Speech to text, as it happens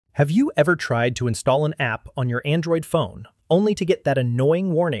Have you ever tried to install an app on your Android phone only to get that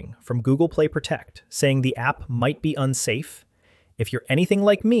annoying warning from Google Play Protect saying the app might be unsafe? If you're anything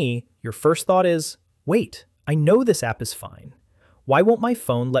like me, your first thought is, wait, I know this app is fine. Why won't my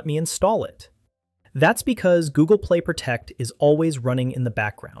phone let me install it? That's because Google Play Protect is always running in the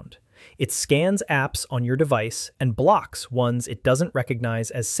background. It scans apps on your device and blocks ones it doesn't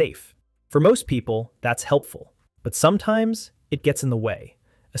recognize as safe. For most people, that's helpful, but sometimes it gets in the way,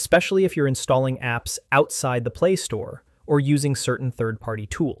 especially if you're installing apps outside the Play Store or using certain third-party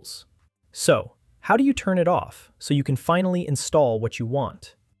tools. So, how do you turn it off so you can finally install what you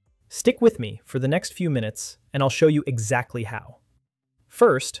want? Stick with me for the next few minutes and I'll show you exactly how.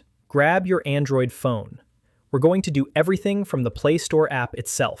 First, grab your Android phone. We're going to do everything from the Play Store app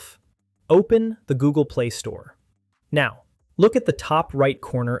itself. Open the Google Play Store. Now, look at the top right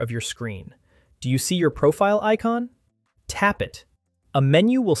corner of your screen. Do you see your profile icon? Tap it. A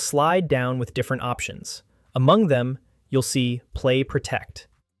menu will slide down with different options. Among them, you'll see Play Protect.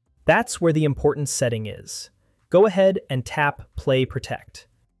 That's where the important setting is. Go ahead and tap Play Protect.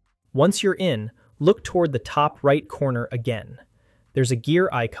 Once you're in, look toward the top right corner again. There's a gear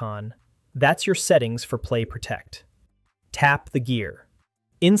icon. That's your settings for Play Protect. Tap the gear.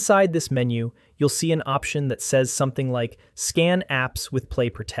 Inside this menu, you'll see an option that says something like Scan Apps with Play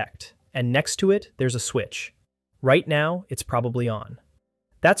Protect, and next to it, there's a switch. Right now, it's probably on.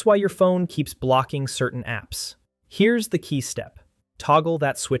 That's why your phone keeps blocking certain apps. Here's the key step. Toggle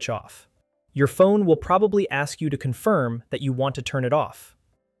that switch off. Your phone will probably ask you to confirm that you want to turn it off.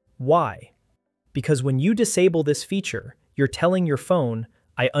 Why? Because when you disable this feature, you're telling your phone,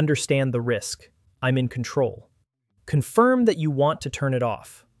 I understand the risk. I'm in control. Confirm that you want to turn it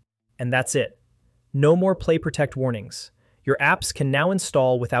off. And that's it. No more Play Protect warnings. Your apps can now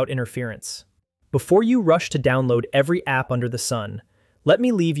install without interference. Before you rush to download every app under the sun, let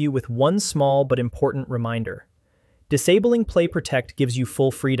me leave you with one small but important reminder. Disabling Play Protect gives you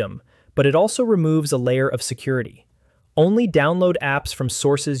full freedom, but it also removes a layer of security. Only download apps from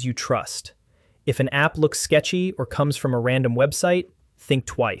sources you trust. If an app looks sketchy or comes from a random website, think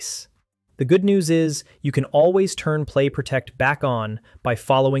twice. The good news is you can always turn Play Protect back on by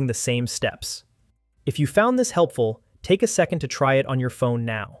following the same steps. If you found this helpful, take a second to try it on your phone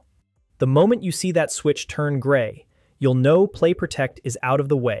now. The moment you see that switch turn gray, you'll know Play Protect is out of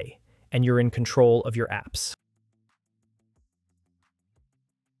the way and you're in control of your apps.